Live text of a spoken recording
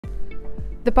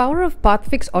The power of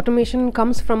Pathfix automation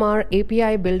comes from our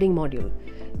API building module.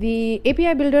 The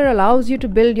API Builder allows you to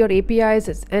build your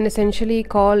APIs and essentially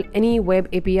call any web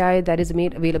API that is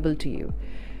made available to you.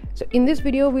 So in this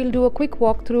video, we'll do a quick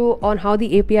walkthrough on how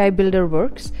the API Builder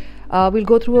works. We'll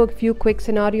go through a few quick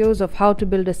scenarios of how to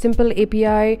build a simple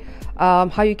API,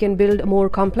 how you can build a more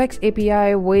complex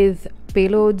API with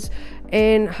payloads,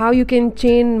 and how you can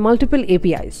chain multiple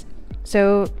APIs.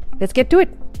 So let's get to it.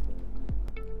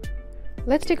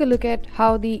 Let's take a look at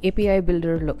how the API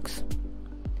Builder looks.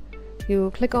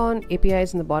 You click on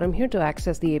APIs in the bottom here to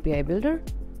access the API Builder.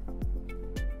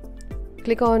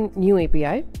 Click on New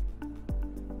API.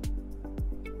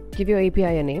 Give your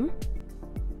API a name.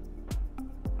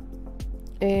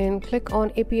 And click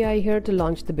on API here to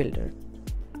launch the builder.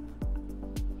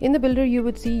 In the builder, you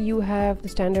would see you have the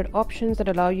standard options that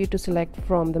allow you to select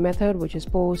from the method, which is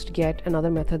post, get, and other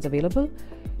methods available.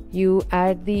 You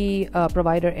add the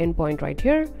provider endpoint right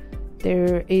here.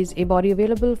 There is a body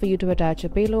available for you to attach a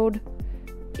payload.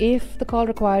 If the call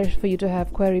requires for you to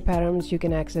have query params, you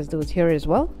can access those here as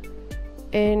well.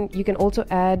 And you can also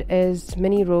add as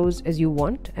many rows as you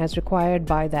want as required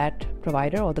by that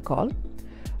provider or the call.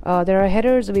 There are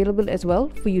headers available as well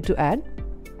for you to add.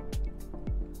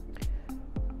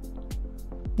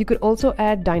 You could also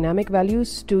add dynamic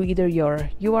values to either your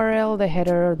URL, the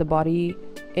header, the body,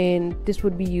 and this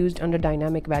would be used under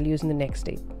dynamic values in the next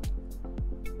step.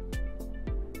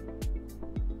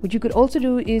 What you could also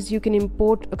do is you can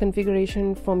import a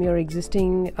configuration from your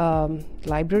existing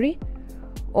library,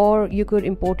 or you could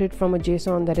import it from a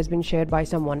JSON that has been shared by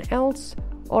someone else,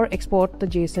 or export the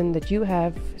JSON that you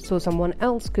have so someone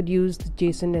else could use the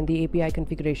JSON and the API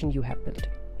configuration you have built.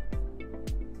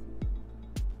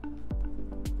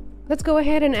 Let's go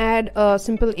ahead and add a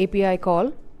simple API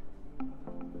call.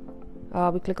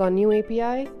 We click on New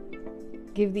API,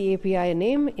 give the API a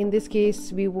name. In this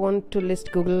case, we want to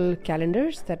list Google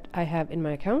calendars that I have in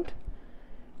my account.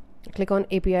 Click on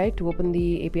API to open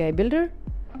the API Builder.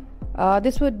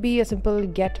 This would be a simple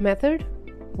get method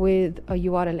with a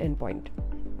URL endpoint.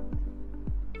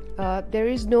 There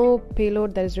is no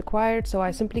payload that is required, so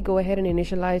I simply go ahead and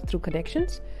initialize through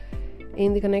connections.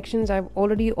 In the connections, I've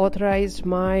already authorized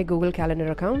my Google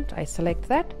Calendar account. I select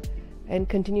that and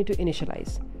continue to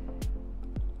initialize.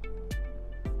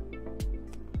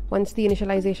 Once the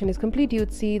initialization is complete,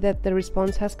 you'd see that the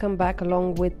response has come back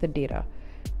along with the data.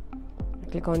 I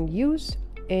click on use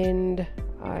and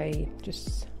I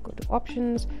just go to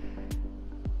options.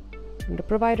 Under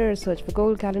provider, search for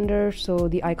Google Calendar, so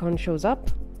the icon shows up.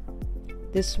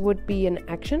 This would be an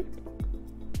action,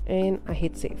 and I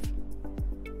hit save.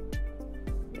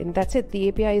 And that's it. The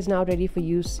API is now ready for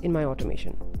use in my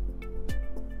automation.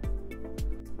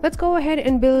 Let's go ahead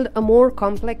and build a more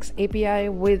complex API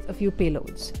with a few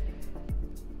payloads.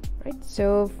 Right,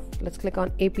 so let's click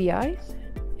on APIs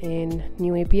and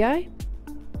New API.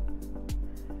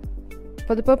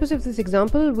 For the purpose of this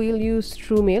example, we'll use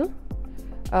TrueMail,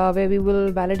 where we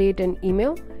will validate an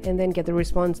email and then get the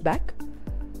response back.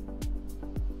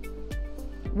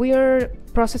 We are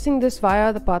processing this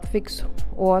via the Pathfix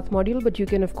OAuth module, but you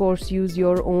can of course use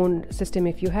your own system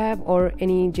if you have, or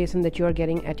any JSON that you are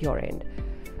getting at your end.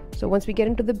 So once we get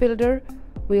into the builder,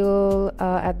 we'll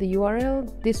add the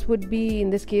URL. This would be, in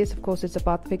this case, of course, it's a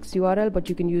Pathfix URL, but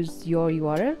you can use your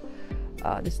URL.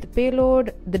 This is the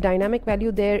payload. The dynamic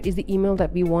value there is the email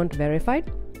that we want verified.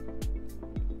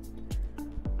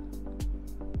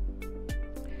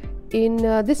 In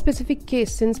this specific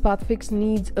case, since Pathfix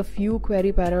needs a few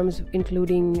query params,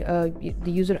 including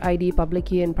the user ID, public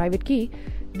key, and private key,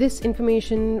 this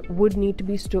information would need to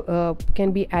be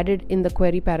can be added in the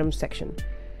query params section.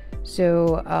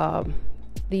 So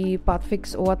the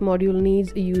Pathfix OAuth module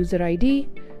needs a user ID,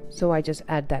 so I just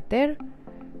add that there.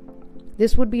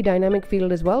 This would be dynamic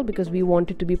field as well because we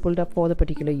want it to be pulled up for the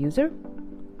particular user.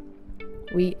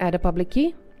 We add a public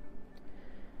key.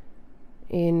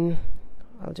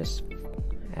 I'll just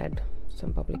add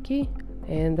some public key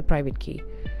and the private key.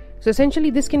 So essentially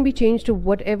this can be changed to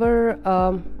whatever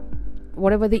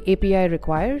the API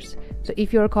requires. So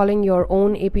if you're calling your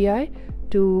own API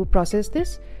to process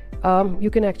this,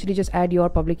 you can actually just add your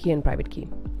public key and private key.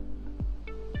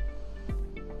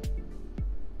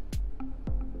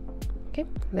 Okay,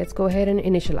 let's go ahead and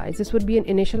initialize. This would be an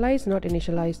initialize, not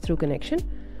initialize through connection.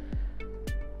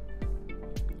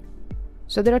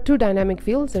 So there are two dynamic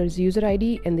fields. There is user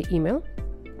ID and the email.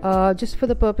 Just for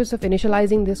the purpose of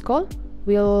initializing this call,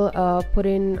 we'll put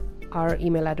in our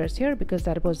email address here because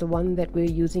that was the one that we're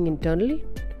using internally.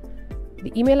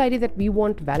 The email ID that we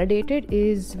want validated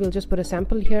is, we'll just put a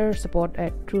sample here,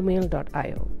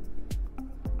 support@truemail.io.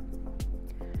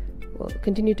 We'll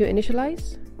continue to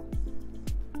initialize.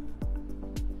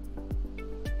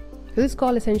 So this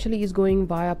call essentially is going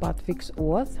via Pathfix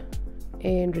auth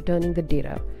and returning the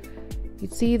data. You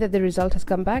see that the result has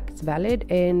come back, it's valid,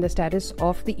 and the status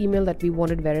of the email that we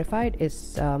wanted verified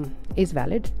is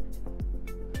valid.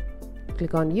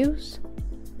 Click on use,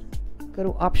 go to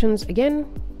options again,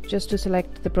 just to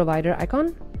select the provider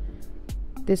icon.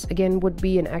 This again would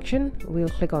be an action. We'll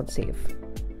click on save.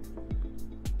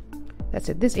 That's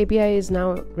it. This API is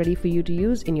now ready for you to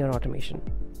use in your automation.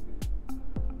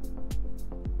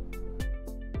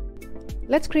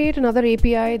 Let's create another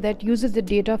API that uses the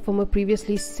data from a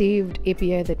previously saved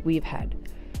API that we've had.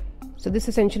 So this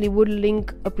essentially would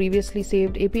link a previously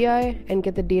saved API and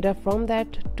get the data from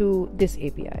that to this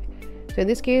API. So in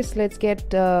this case, let's get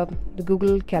the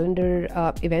Google Calendar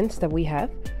events that we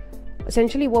have.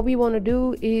 Essentially what we want to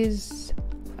do is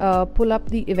pull up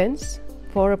the events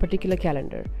for a particular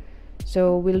calendar.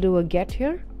 So we'll do a get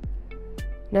here.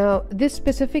 Now this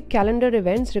specific calendar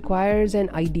events requires an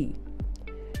ID.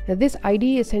 Now this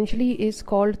ID essentially is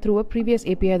called through a previous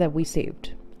API that we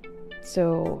saved.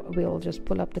 So we'll just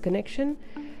pull up the connection.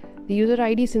 The user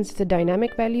ID, since it's a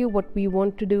dynamic value, what we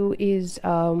want to do is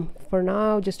for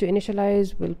now, just to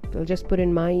initialize, we'll just put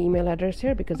in my email address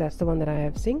here because that's the one that I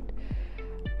have synced.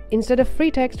 Instead of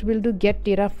free text, we'll do get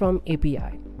data from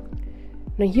API.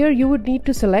 Now here you would need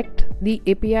to select the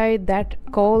API that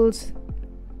calls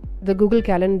the Google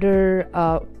Calendar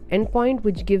endpoint,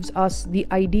 which gives us the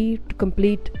ID to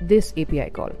complete this API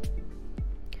call.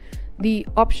 The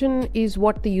option is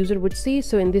what the user would see.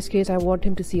 So in this case, I want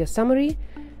him to see a summary,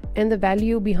 and the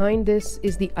value behind this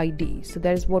is the ID. So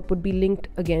that is what would be linked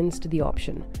against the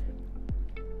option.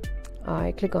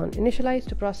 I click on initialize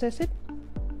to process it.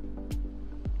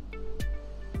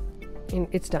 And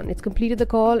it's done. It's completed the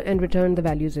call and returned the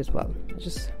values as well.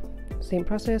 Just same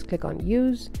process. Click on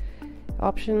use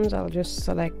options. I'll just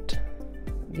select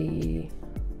the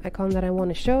icon that I want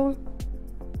to show.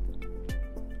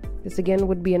 This again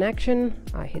would be an action.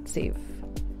 I hit save.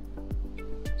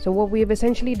 So what we have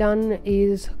essentially done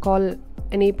is call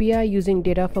an API using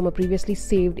data from a previously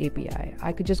saved API.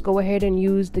 I could just go ahead and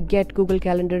use the get Google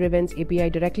Calendar events API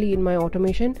directly in my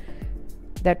automation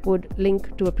that would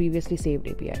link to a previously saved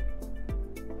API.